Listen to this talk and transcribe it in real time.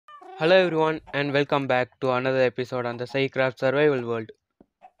Hello everyone and welcome back to another episode on the Cycraft survival world.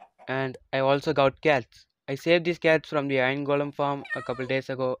 And I also got cats. I saved these cats from the iron golem farm a couple days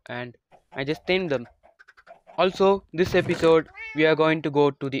ago and I just tamed them. Also, this episode we are going to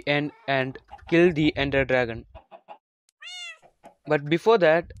go to the end and kill the ender dragon. But before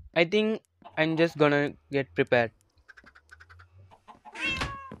that, I think I'm just gonna get prepared.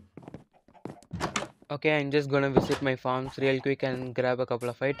 Okay, I'm just gonna visit my farms real quick and grab a couple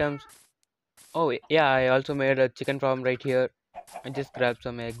of items. Oh yeah, I also made a chicken farm right here. I just grabbed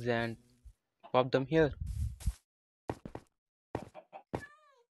some eggs and pop them here.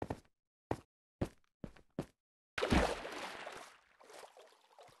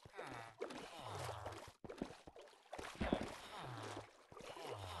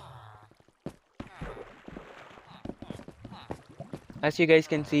 As you guys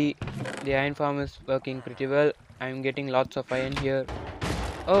can see, the iron farm is working pretty well. I'm getting lots of iron here.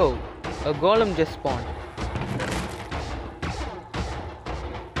 Oh, a golem just spawned.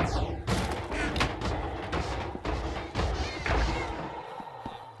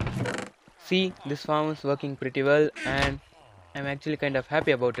 See, this farm is working pretty well and I'm actually kind of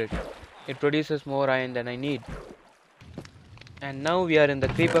happy about it. It produces more iron than I need. And now we are in the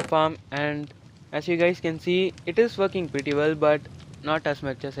creeper farm and as you guys can see, it is working pretty well but not as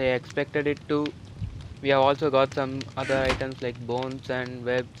much as I expected it to. We have also got some other items like bones and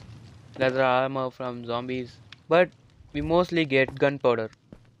webs, leather armor from zombies, but we mostly get gunpowder.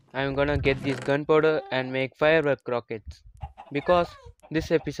 I'm gonna get this gunpowder and make firework rockets because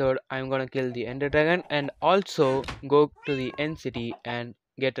this episode I'm gonna kill the ender dragon and also go to the end city and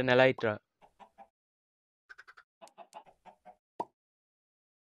get an elytra.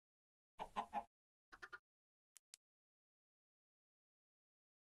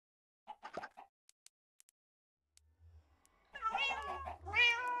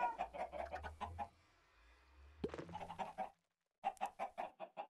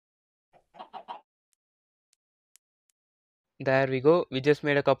 There we go, we just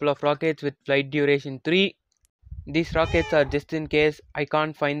made a couple of rockets with flight duration 3. These rockets are just in case I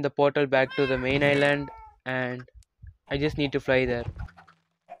can't find the portal back to the main island and I just need to fly there.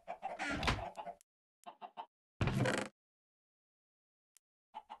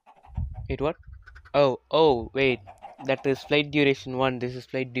 Wait, what? Oh, wait. That is flight duration 1. This is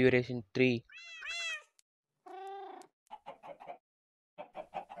flight duration 3.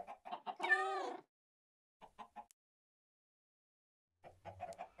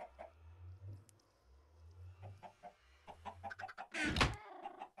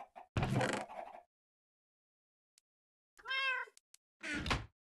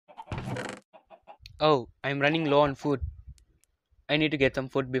 Oh, I'm running low on food. I need to get some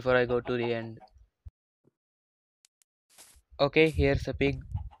food before I go to the end. Okay, here's a pig.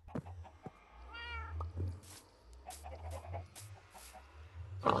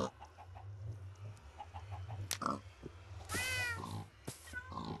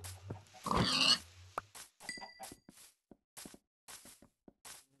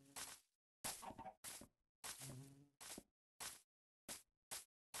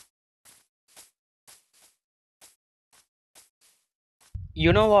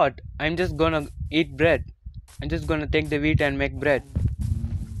 You know what? I'm just gonna eat bread. I'm just gonna take the wheat and make bread.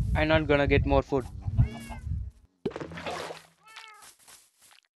 I'm not gonna get more food.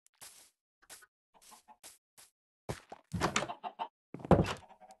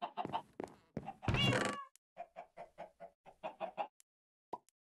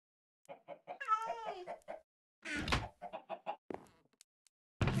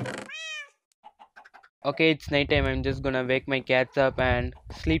 Okay, it's nighttime. I'm just gonna wake my cats up and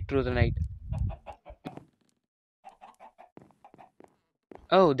sleep through the night.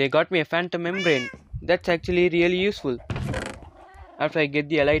 Oh, they got me a phantom membrane. That's actually really useful. After I get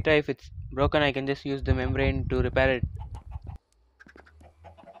the elytra, if it's broken, I can just use the membrane to repair it.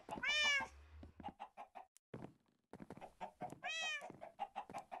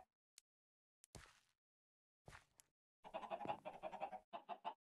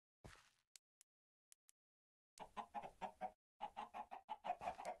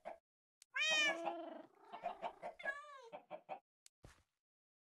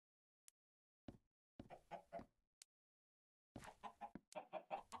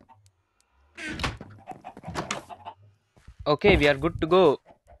 Okay, we are good to go.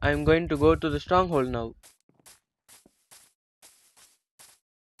 I'm going to go to the stronghold now.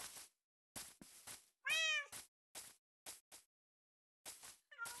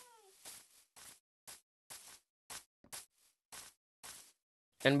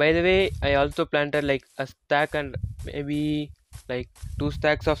 And by the way, I also planted like a stack and maybe like 2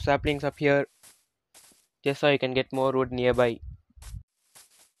 stacks of saplings up here just so I can get more wood nearby.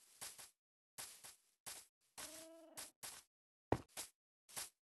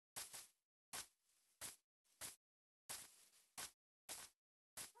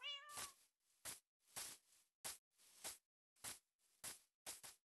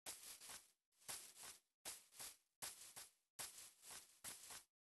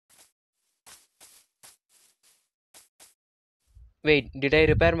 Wait, did I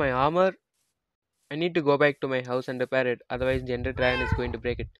repair my armor? I need to go back to my house and repair it, otherwise the Ender Dragon is going to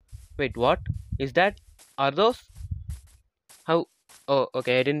break it. Wait, what? Is that? Are those? How? Oh,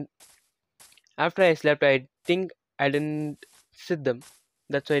 okay, I didn't. After I slept, I think I didn't sit them.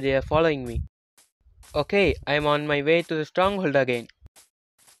 That's why they are following me. Okay, I'm on my way to the stronghold again.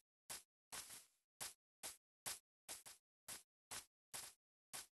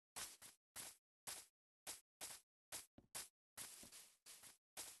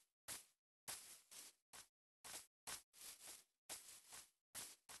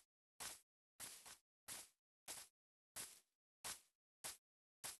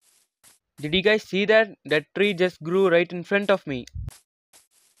 Did you guys see that? That tree just grew right in front of me.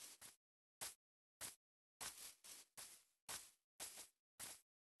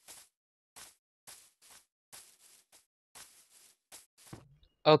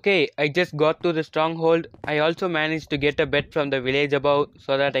 Okay, I just got to the stronghold. I also managed to get a bed from the village above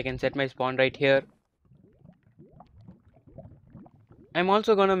so that I can set my spawn right here. I'm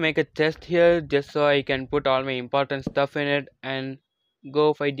also gonna make a chest here just so I can put all my important stuff in it and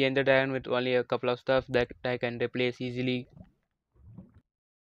go fight the Ender Dragon with only a couple of stuff that I can replace easily.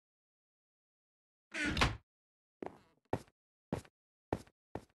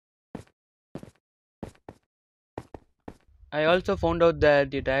 I also found out that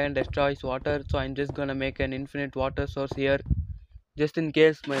the dragon destroys water, so I'm just gonna make an infinite water source here just in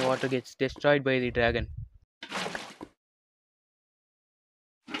case my water gets destroyed by the dragon.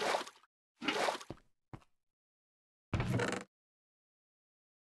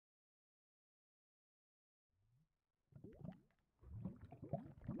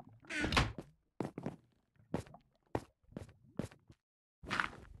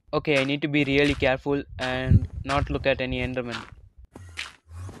 Okay, I need to be really careful and not look at any enderman.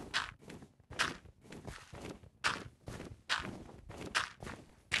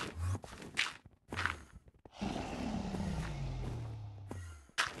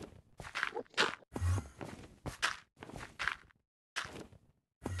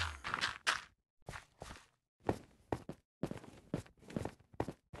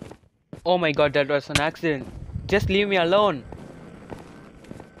 Oh my god, that was an accident. Just leave me alone.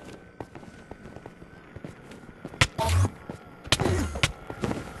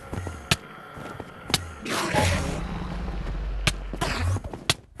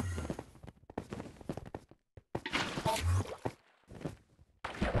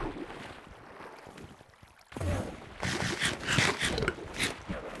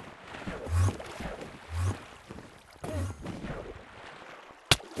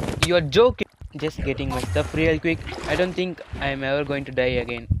 You're joking. Just getting my stuff real quick. I don't think I'm ever going to die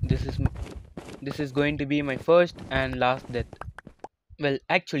again. This is going to be my first and last death. Well,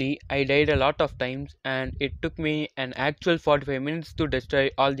 actually, I died a lot of times and it took me an actual 45 minutes to destroy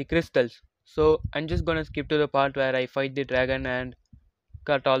all the crystals. So, I'm just gonna skip to the part where I fight the dragon and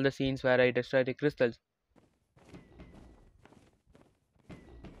cut all the scenes where I destroy the crystals.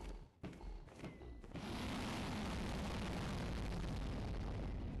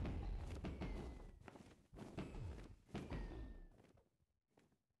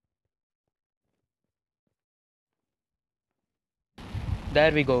 There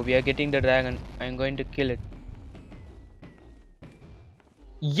we go, we are getting the dragon. I'm going to kill it.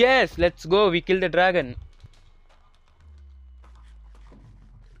 Yes, let's go, we kill the dragon.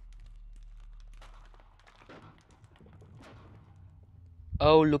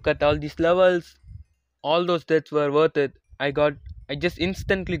 Oh, look at all these levels. All those deaths were worth it. I just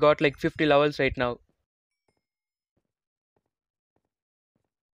instantly got like 50 levels right now.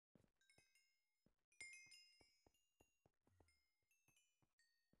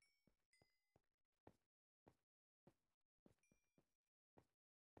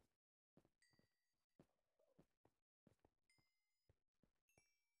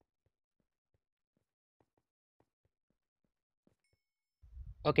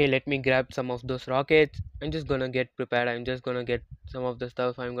 Okay, let me grab some of those rockets. I'm just gonna get prepared. I'm just gonna get some of the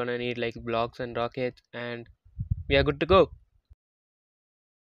stuff I'm gonna need, like blocks and rockets, and we are good to go.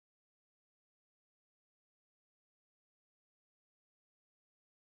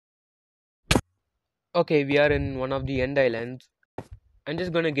 Okay, we are in one of the end islands. I'm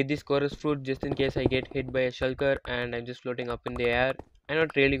just gonna get this chorus fruit just in case I get hit by a shulker and I'm just floating up in the air. I'm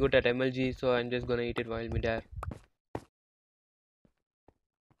not really good at MLG, so I'm just gonna eat it while mid-air.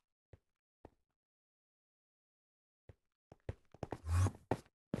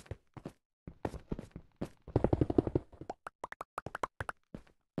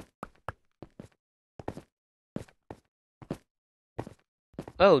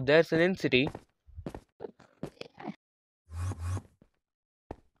 Oh, there's an in-city.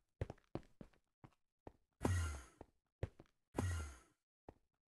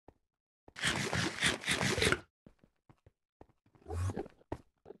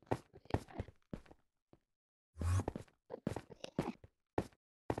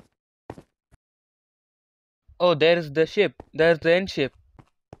 Oh, there's the ship. There's the end ship.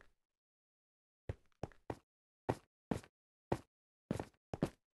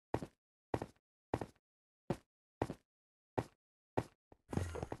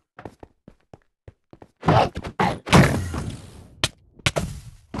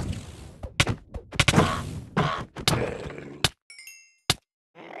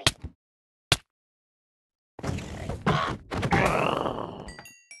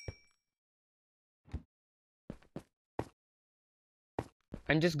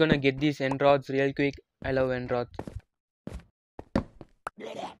 I'm just gonna get these end rods real quick. I love end rods.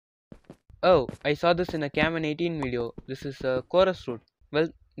 Oh, I saw this in a Cam 18 video. This is a chorus fruit. Well,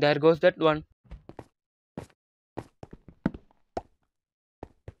 there goes that one.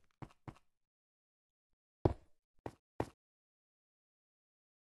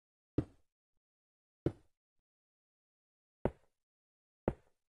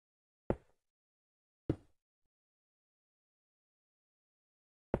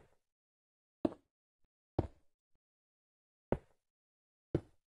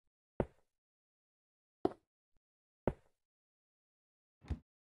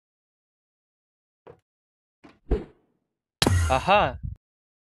 Aha!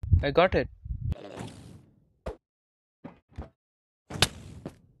 I got it.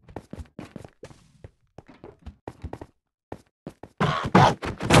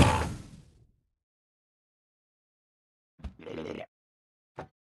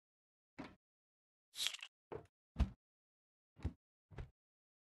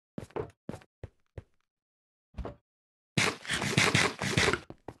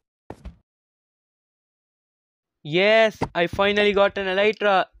 Yes, I finally got an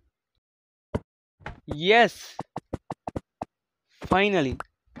Elytra. Yes, finally.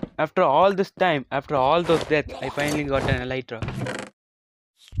 After all this time, after all those deaths, I finally got an Elytra.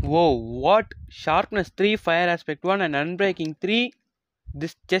 Whoa, what? Sharpness 3, Fire Aspect 1 and Unbreaking 3?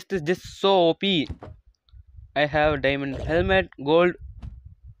 This chest is just so OP. I have Diamond Helmet, Gold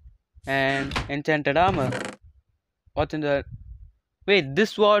and Enchanted Armor. What's in the... Wait,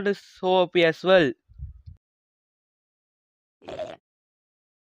 this sword is so OP as well.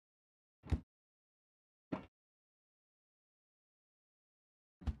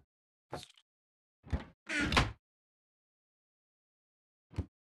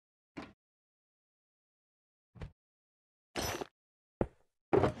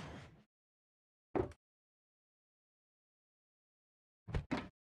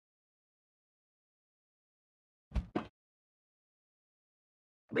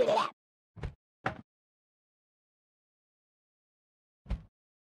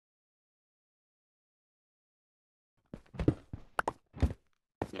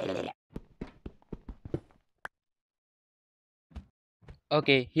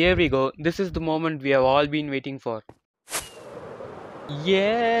 Okay, here we go. This is the moment we have all been waiting for.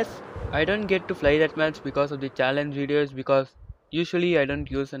 Yes! I don't get to fly that much because of the challenge videos because usually I don't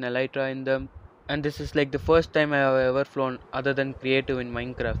use an Elytra in them. And this is like the first time I have ever flown other than creative in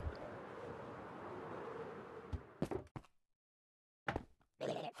Minecraft.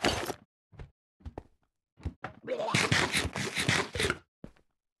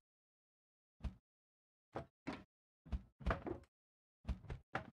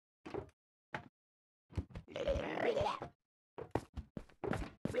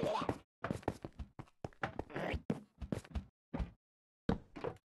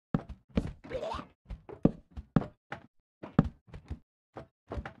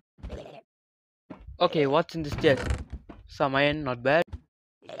 Okay, what's in this chest? Some iron, not bad.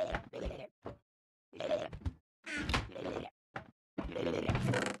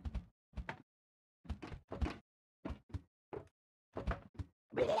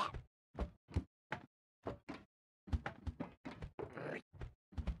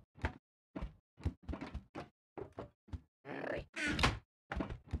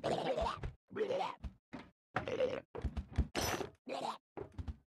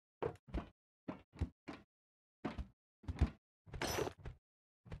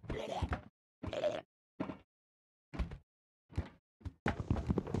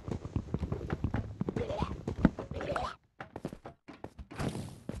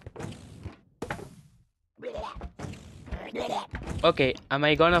 Okay, am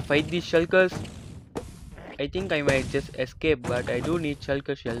I gonna fight these shulkers? I think I might just escape, but I do need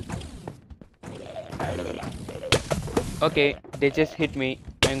shulker shells. Okay, they just hit me.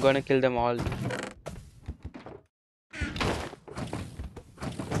 I'm gonna kill them all.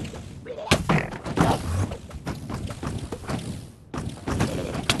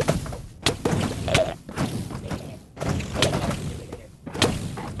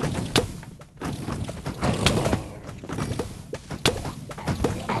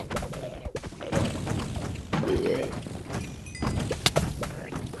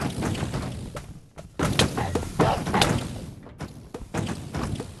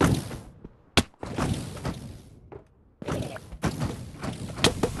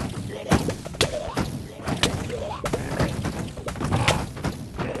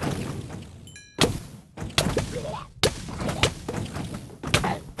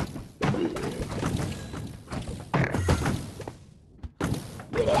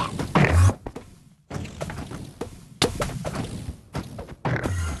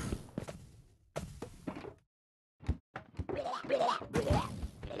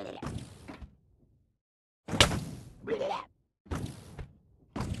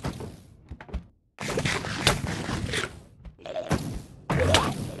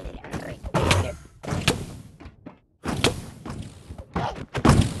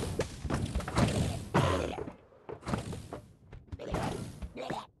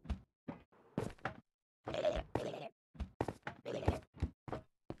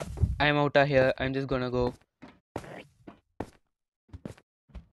 I'm out of here. I'm just gonna go.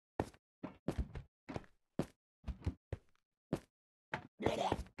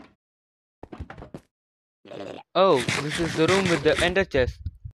 Oh, this is the room with the ender chest.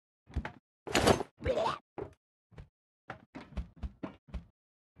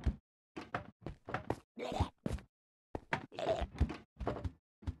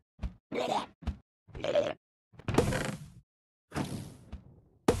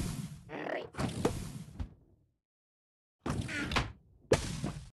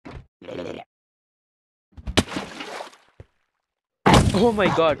 Oh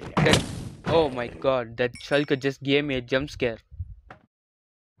my god, that shulker just gave me a jump scare.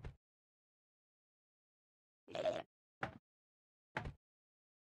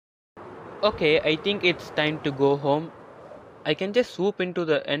 Okay, I think it's time to go home. I can just swoop into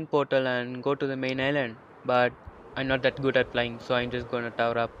the end portal and go to the main island, but I'm not that good at flying, so I'm just gonna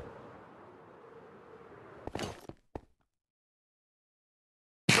tower up.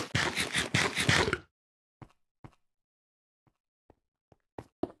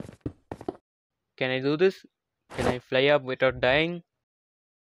 Can I do this? Can I fly up without dying?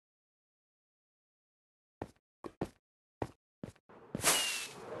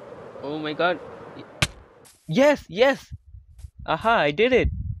 Oh my god. Yes, yes! Aha, I did it!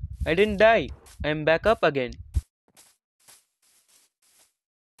 I didn't die. I'm back up again.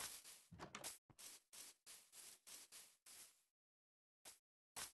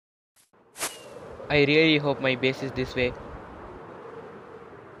 I really hope my base is this way.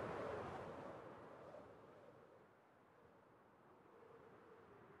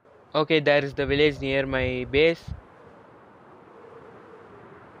 Okay, there is the village near my base.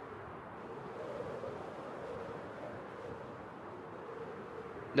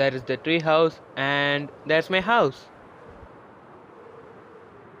 There is the tree house, and there's my house.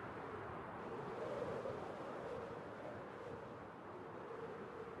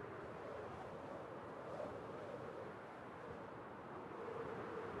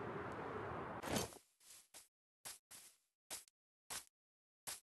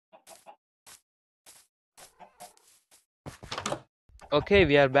 Okay,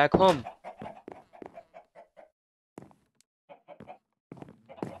 we are back home.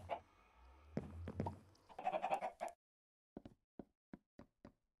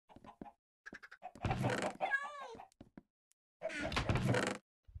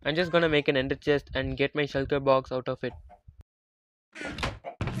 I'm just gonna make an ender chest and get my shulker box out of it.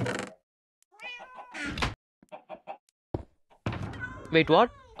 Wait,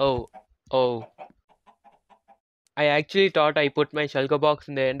 what? Oh. I actually thought I put my shulker box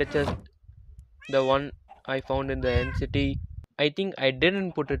in the ender chest, the one I found in the end city. I think I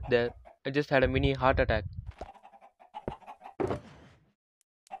didn't put it there. I just had a mini heart attack.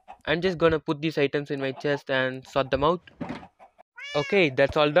 I'm just gonna put these items in my chest and sort them out. Okay,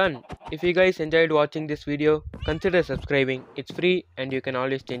 that's all done. If you guys enjoyed watching this video, consider subscribing. It's free and you can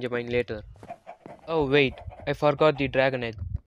always change your mind later. Oh wait, I forgot the dragon egg.